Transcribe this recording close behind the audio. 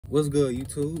What's good,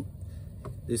 YouTube?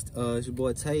 It's your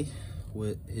boy Tay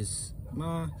with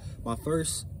my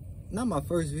first, not my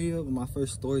first video, but my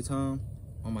first story time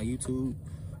on my YouTube.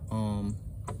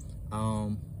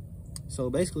 So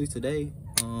basically today,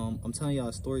 I'm telling y'all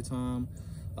a story time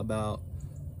about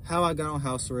how I got on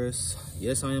house arrest.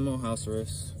 Yes, I am on house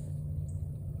arrest.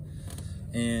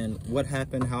 And what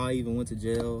happened, how I even went to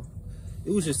jail.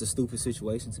 It was just a stupid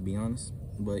situation, to be honest.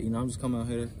 But, you know, I'm just coming out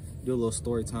here to do a little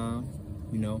story time,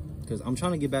 you know, because I'm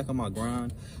trying to get back on my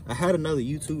grind. I had another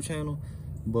YouTube channel,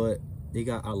 but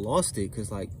I lost it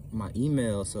because, like, my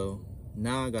email. So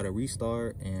now I got to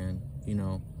restart and, you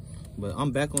know, but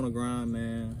I'm back on the grind,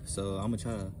 man. So I'm going to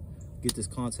try to get this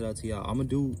content out to y'all. I'm going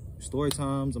to do story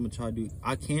times. I'm going to try to do,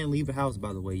 I can leave the house,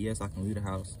 by the way. Yes, I can leave the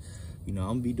house. You know, I'm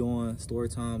gonna be doing story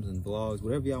times and vlogs,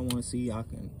 whatever y'all want to see. I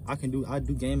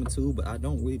do gaming too, but I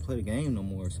don't really play the game no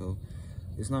more, so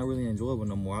it's not really enjoyable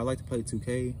no more. I like to play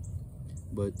 2K,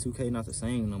 but 2K not the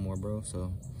same no more, bro.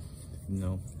 So, you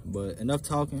know, but enough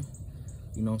talking.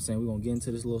 You know what I'm saying? We're gonna get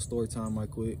into this little story time right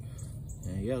quick,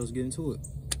 and yeah, let's get into it.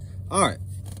 All right,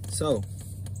 so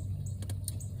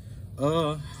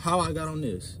how I got on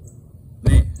this,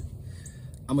 man.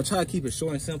 I'm gonna try to keep it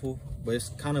short and simple, but it's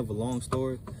kind of a long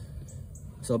story.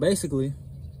 So basically,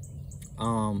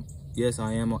 yes,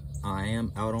 I am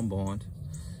out on bond.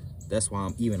 That's why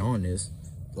I'm even on this.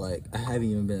 Like, I haven't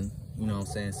even been, you know what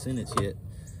I'm saying, sentenced yet.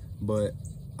 But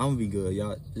I'm gonna be good,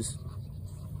 y'all. Just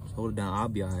hold it down. I'll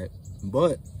be all right.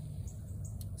 But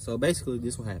so basically,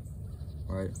 this will happen,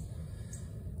 right?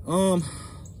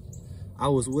 I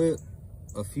was with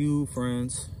a few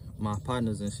friends, my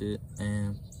partners and shit,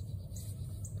 and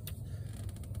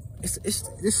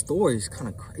this story is kind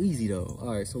of crazy though.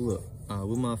 All right, so look,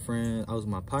 with my friend, I was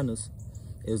with my partners.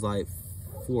 It was like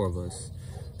 4 of us.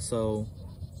 So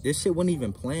this shit wasn't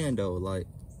even planned though. Like,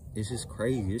 it's just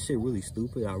crazy. This shit really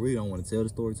stupid. I really don't want to tell the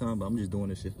story time, but I'm just doing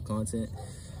this shit for content.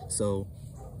 So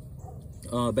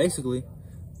basically,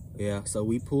 yeah, so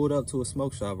we pulled up to a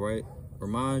smoke shop, right?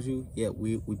 Remind you, yeah,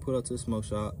 we pulled up to a smoke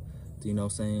shop to, you know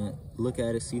what I'm saying, look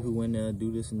at it, see who in there,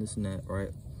 do this and this and that,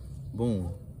 right?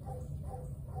 Boom.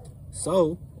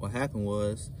 So what happened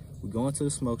was, we go into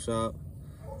the smoke shop,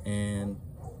 and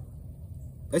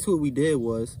basically what we did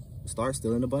was start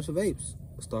stealing a bunch of vapes.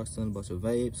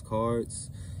 Cards,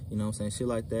 you know what I'm saying, shit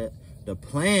like that. The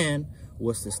plan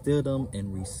was to steal them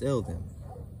and resell them.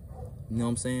 You know what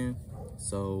I'm saying?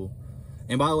 So,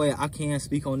 and by the way, I can't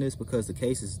speak on this because the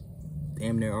case is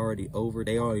damn near already over.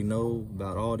 They already know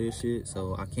about all this shit,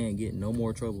 so I can't get no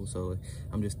more trouble. So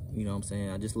I'm just, you know what I'm saying,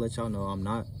 I just let y'all know I'm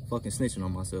not fucking snitching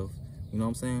on myself. You know what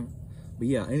I'm saying? But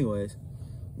yeah, anyways,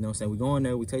 you know what I'm saying, we go in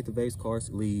there, we take the vapes, cards,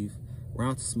 leave,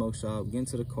 around the smoke shop, get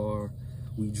into the car,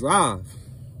 we drive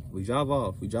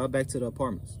off, we drive back to the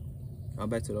apartments.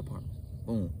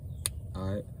 Boom.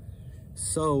 All right.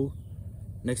 So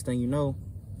next thing you know,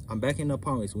 I'm back in the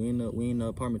apartments. We in the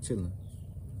apartment chilling,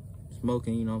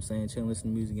 smoking, you know what I'm saying, chilling,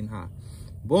 listening to music, getting high.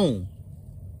 Boom.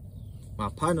 My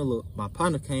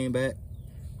partner came back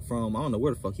from, I don't know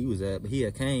where the fuck he was at, but he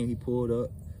pulled up.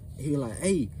 He was like,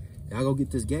 hey, y'all go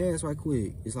get this gas right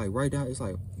quick. It's like right down, it's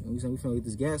like, you know what I'm saying, we finna get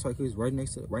this gas right quick. It's right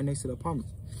next to the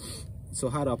apartments. So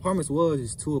how the apartments was,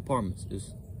 is 2 apartments.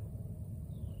 It's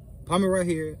apartment right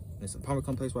here, and it's an apartment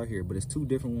complex right here, but it's 2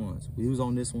 different ones. We was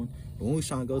on this one, the one we was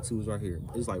trying to go to was right here.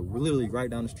 It's like literally right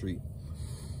down the street.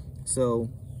 So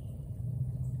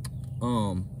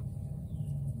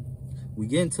we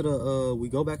get into the we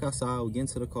go back outside, we get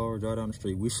into the car, drive down the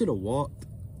street. We should have walked,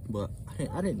 but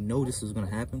I didn't know this was gonna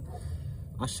happen.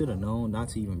 I should have known not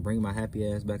to even bring my happy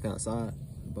ass back outside,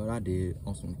 but I did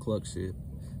on some cluck shit.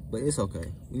 But it's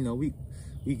okay, you know, we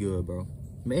good, bro.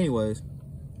 But anyways,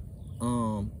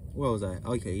 where was I?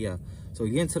 Okay, yeah. So we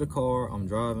get into the car, I'm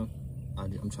driving.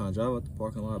 I'm trying to drive out the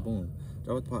parking lot. Boom,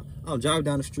 I'm driving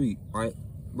down the street, right,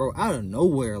 bro? Out of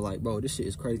nowhere, like, bro, this shit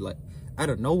is crazy. Like, out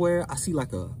of nowhere, I see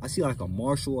like a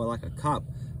marshal or like a cop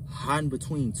hiding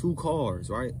between 2 cars,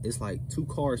 right? It's like 2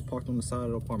 cars parked on the side of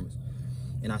the apartments,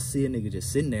 and I see a nigga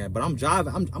just sitting there. But I'm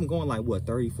driving, I'm going like what,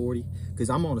 30, 40, because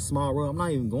I'm on a small road. I'm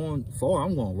not even going far.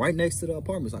 I'm going right next to the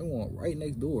apartments. I'm going right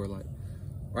next door, like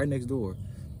right next door.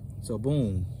 So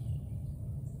boom,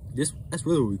 that's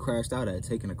really where we crashed out at,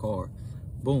 taking a car.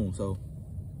 Boom. So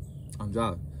I'm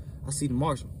driving, I see the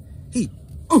marshal. He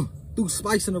threw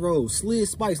spikes in the road, slid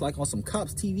spikes like on some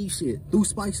cops TV shit. Threw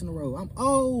spikes in the road.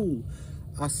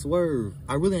 I swerve.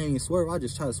 I really ain't even swerve. I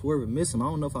just try to swerve and miss him. I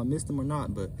don't know if I missed him or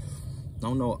not, but I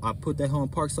don't know. I put that home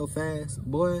park so fast,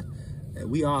 boy, and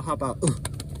we all hop out.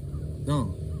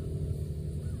 Done.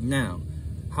 Now,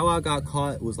 how I got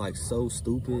caught was like so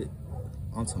stupid.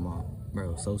 I'm talking about,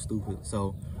 bro, so stupid.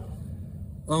 So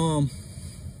I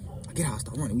get out, I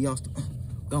start running. We all start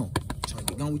going, trying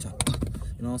to get going. We try,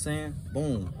 you know what I'm saying?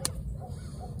 Boom.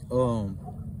 I'm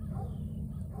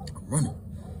running.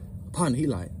 My partner, he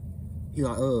like, hey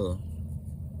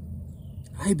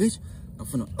bitch, I'm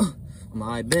finna, I'm like,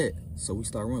 I bet. So we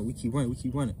start running. We keep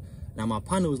running. Now my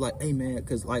partner was like, hey man,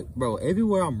 cause like, bro,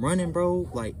 everywhere I'm running, bro,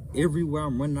 like everywhere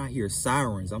I'm running, I hear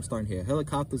sirens. I'm starting to hear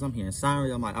helicopters. I'm hearing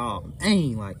sirens. I'm like, oh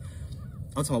man, like,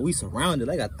 I'm talking about we surrounded.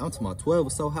 I'm talking about 12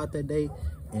 was so hot that day.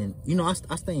 And you know,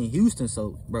 I stay in Houston,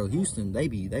 so bro, Houston, they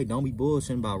don't be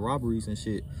bullshitting about robberies and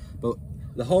shit. But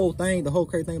the whole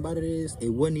crazy thing about it is, it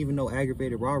wasn't even no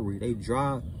aggravated robbery. They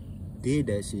did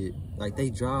that shit. Like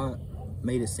they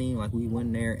made it seem like we went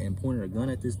in there and pointed a gun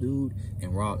at this dude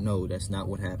and robbed. No, that's not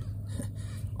what happened.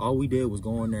 All we did was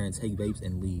go in there and take vapes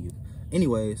and leave.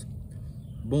 Anyways,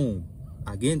 boom.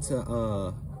 I get into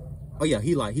oh yeah,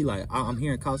 he like I'm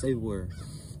hearing cops everywhere.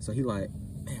 So he like,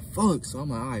 man, fuck. So I'm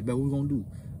like, all right, bet, what we gonna do?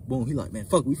 Boom. He like, man,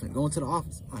 fuck, we finna go into the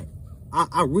office. Like,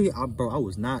 bro, I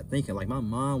was not thinking. Like, my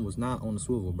mind was not on the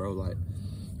swivel, bro. Like,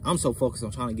 I'm so focused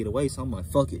on trying to get away. So I'm like,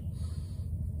 fuck it.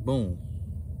 Boom.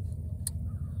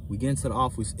 We get into the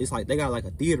office. It's like they got like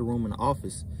a theater room in the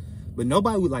office, but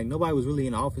nobody was really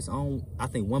in the office. I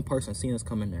think one person seen us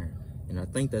come in there, and I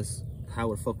think that's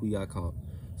how the fuck we got caught.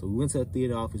 So we went to the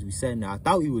theater office. We sat in there. I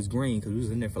thought we was green because we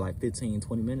was in there for like 15,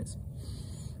 20 minutes.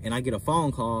 And I get a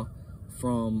phone call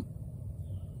from,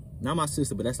 not my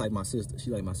sister, but that's like my sister. She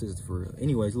like my sister for real.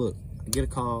 Anyways, look, I get a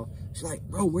call. She's like,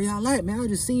 bro, where y'all at, man? I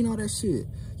just seen all that shit.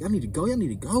 Y'all need to go. Y'all need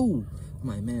to go. I'm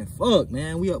like, man, fuck,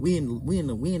 man. We in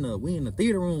the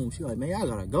theater room. She like, man, y'all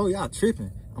gotta go. Y'all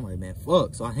tripping. I'm like, man,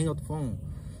 fuck. So I hang up the phone.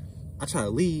 I try to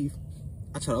leave.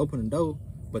 I try to open the door,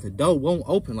 but the door won't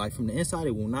open. Like from the inside,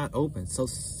 it will not open. So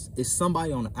it's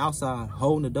somebody on the outside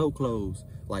holding the door closed,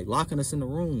 like locking us in the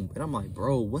room. And I'm like,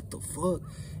 bro, what the fuck?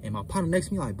 And my partner next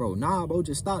to me like, bro, nah, bro,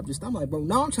 just stop. I'm like, bro,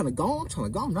 no, I'm trying to go.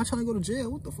 I'm not trying to go to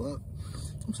jail. What the fuck?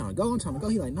 I'm trying to go.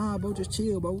 He like, nah, bro, just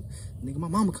chill, bro. Nigga, my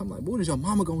mama come like, what is your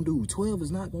mama gonna do? 12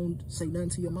 is not gonna say nothing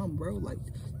to your mama, bro. Like,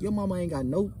 your mama ain't got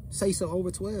no say so over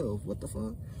 12. What the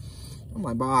fuck? I'm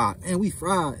like, bro, and we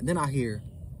fried. And then I hear,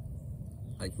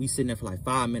 like, we sitting there for like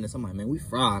 5 minutes. I'm like, man, we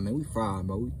fried,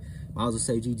 bro. I was gonna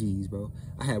say GG's, bro.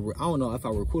 I don't know if I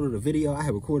recorded a video. I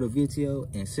had recorded a video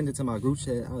and sent it to my group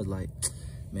chat. I was like,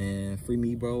 man, free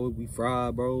me, bro. We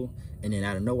fried, bro. And then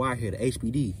out of nowhere, I hear the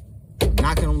HPD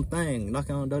knocking on the thing,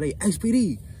 knocking on the door. They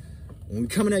HPD. When we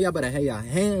coming out, y'all better have your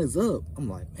hands up. I'm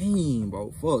like, man,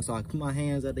 bro, fuck. So I put my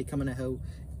hands up. They coming at hell.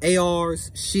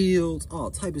 ARs, shields,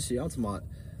 all type of shit. I'm talking about,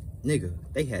 nigga,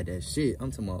 they had that shit.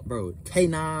 I'm talking about, bro,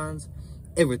 K9s,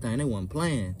 everything. They wasn't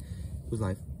playing. It was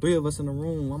like 3 of us in the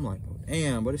room. I'm like, bro,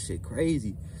 damn, bro, this shit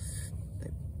crazy.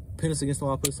 They pin us against the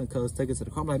wall, put us in cuffs, take us to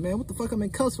the car. I'm like, man, what the fuck I'm in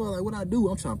cuffs for? Like, what I do?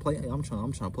 I'm trying to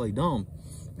play dumb.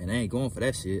 Man, I ain't going for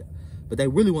that shit. But they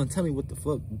really wouldn't tell me what the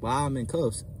fuck, why I'm in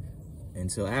cuffs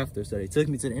until after. So they took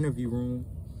me to the interview room,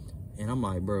 and I'm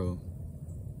like, bro,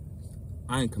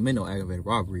 I ain't commit no aggravated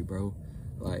robbery, bro.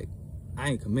 Like, I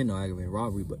ain't commit no aggravated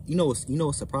robbery. But you know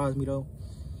what surprised me though?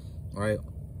 All right,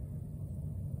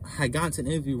 I got into the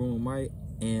interview room, right,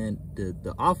 and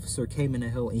the officer came in the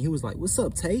hell, and he was like, "What's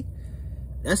up, Tay?"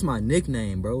 That's my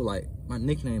nickname, bro. Like, my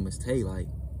nickname is Tay. Like,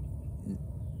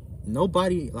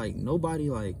 nobody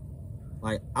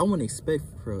I wouldn't expect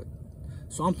for.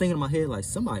 So I'm thinking in my head, like,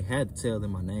 somebody had to tell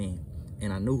them my name,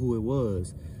 and I knew who it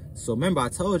was. So remember, I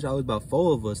told y'all it was about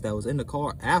 4 of us that was in the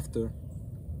car after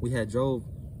we had drove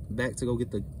back to go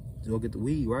get the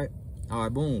weed, right? All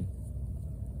right, boom.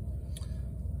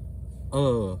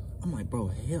 I'm like, bro,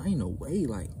 hell, ain't no way.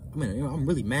 Like, I mean, I'm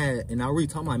really mad, and I really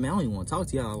told my man, I don't even want to talk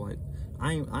to y'all. Like,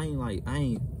 I ain't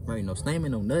writing no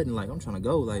statement, no nothing. Like, I'm trying to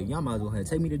go. Like, y'all might as well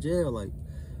take me to jail. Like,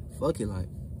 fuck it. Like,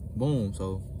 boom.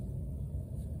 So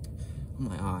I'm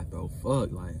like, all right, bro,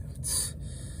 fuck. Like,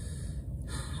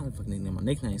 how the fuck name my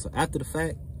nickname? So after the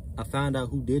fact, I found out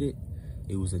who did it.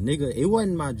 It was a nigga. It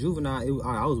wasn't my juvenile.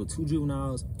 I was with 2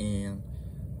 juveniles and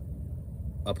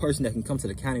a person that can come to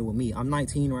the county with me. I'm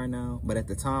 19 right now, but at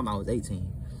the time I was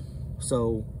 18.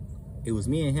 So it was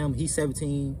me and him. He's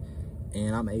 17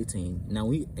 and I'm 18.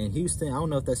 Now in Houston, I don't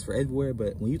know if that's for everywhere,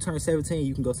 but when you turn 17,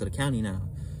 you can go to the county now.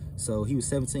 So he was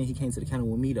 17, he came to the county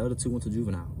with me. The other 2 went to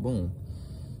juvenile. Boom.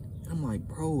 And I'm like,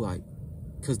 bro, like,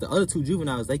 cause the other 2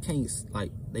 juveniles, they can't,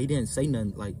 like, they didn't say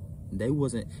nothing, like, they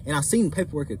wasn't, and I seen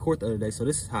paperwork at court the other day, so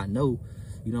this is how I know,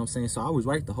 you know what I'm saying? So I was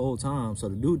right the whole time. So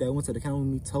the dude that went to the county with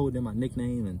me told them my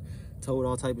nickname and told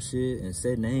all type of shit and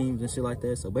said names and shit like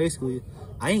that. So basically,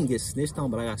 I ain't get snitched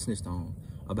on, but I got snitched on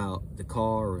about the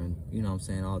car and, you know what I'm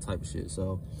saying, all type of shit.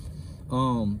 So,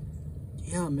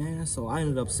 yeah, man. So I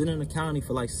ended up sitting in the county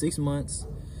for like 6 months.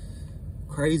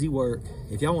 crazy work.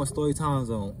 If y'all want story times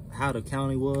on how the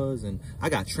county was, and I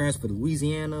got transferred to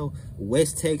Louisiana,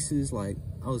 West Texas, like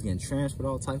I was getting transferred,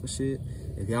 all type of shit.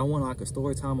 If y'all want like a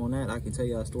story time on that, I can tell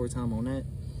y'all a story time on that.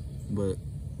 But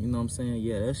you know what I'm saying?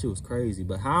 Yeah, that shit was crazy.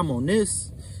 But how I'm on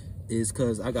this is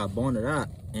because I got bonded out,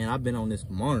 and I've been on this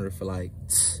monitor for like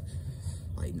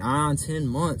 9-10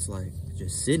 months, like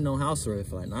just sitting on house arrest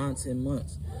for like 9-10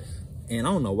 months. And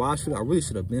I don't know why I really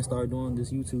should have been started doing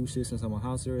this YouTube shit since I'm on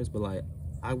house arrest, but like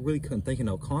I really couldn't think of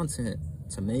no content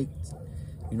to make.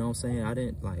 You know what I'm saying? I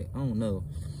didn't like, I don't know.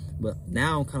 But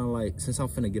now I'm kind of like, since I'm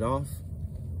finna get off,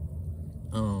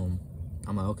 I'm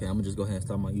like, okay, I'm gonna just go ahead and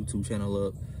start my YouTube channel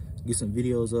up, get some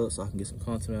videos up so I can get some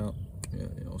content out. Yeah,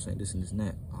 you know what I'm saying? This and this and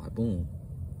that. All right, boom.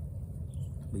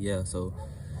 But yeah, so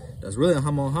that's really how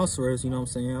I'm on house arrest. You know what I'm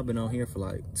saying? I've been on here for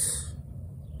like,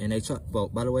 and they well,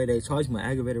 by the way, they charged me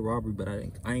aggravated robbery, but I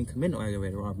ain't commit no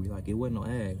aggravated robbery. Like it wasn't no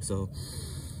ag. So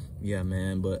yeah,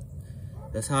 man. But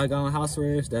that's how I got on house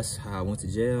arrest. That's how I went to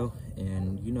jail.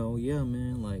 And you know, yeah,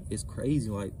 man. Like it's crazy.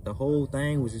 Like the whole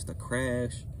thing was just a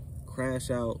crash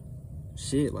out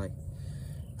shit. Like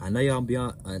I know y'all be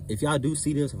on. If y'all do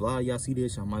see this, if a lot of y'all see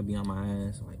this, y'all might be on my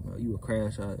ass. Like, bro, you a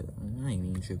crash out. I ain't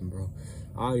even tripping, bro.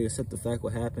 I already accept the fact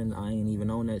what happened. I ain't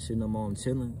even on that shit no more. I'm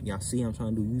chilling. Y'all see I'm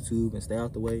trying to do YouTube and stay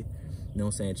out the way. You know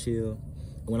what I'm saying? Chill.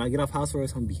 When I get off house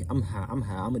arrest, I'm high. I'm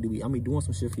gonna be doing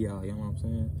some shit for y'all. You know what I'm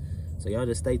saying? So y'all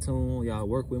just stay tuned. Y'all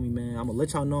work with me, man. I'm gonna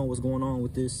let y'all know what's going on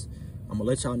with this. I'm gonna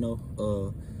let y'all know.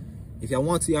 If y'all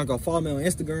want to, y'all go follow me on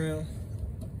Instagram.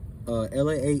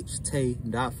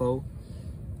 LAHTay.fo.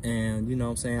 And you know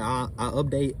what I'm saying, I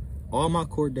update all my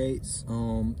court dates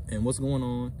and what's going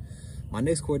on. My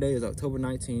next court date is October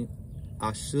 19th.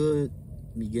 I should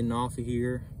be getting off of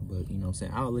here, but you know what I'm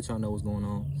saying, I'll let y'all know what's going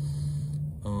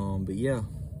on. But yeah,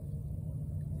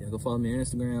 go follow me on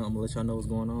Instagram. I'm gonna let y'all know what's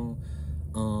going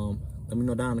on. Let me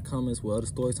know down in the comments what other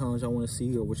story times y'all want to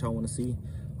see or what y'all want to see.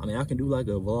 I mean, I can do like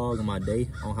a vlog of my day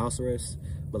on house arrest,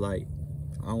 but like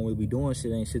I don't really be doing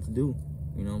shit, ain't shit to do.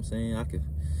 You know what I'm saying?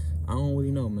 I don't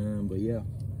really know, man, but yeah,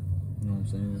 you know what I'm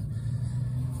saying?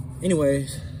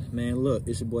 Anyways, man, look,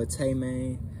 it's your boy Tay,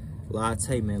 man. Live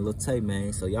Tay, man, Lil Tay,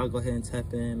 man. So y'all go ahead and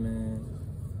tap in, man.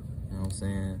 You know what I'm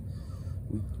saying?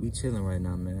 We chilling right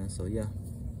now, man. So yeah,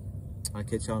 I'll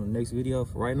catch y'all in the next video.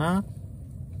 For right now,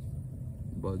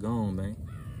 but go on, man.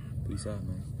 Peace out,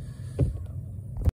 man.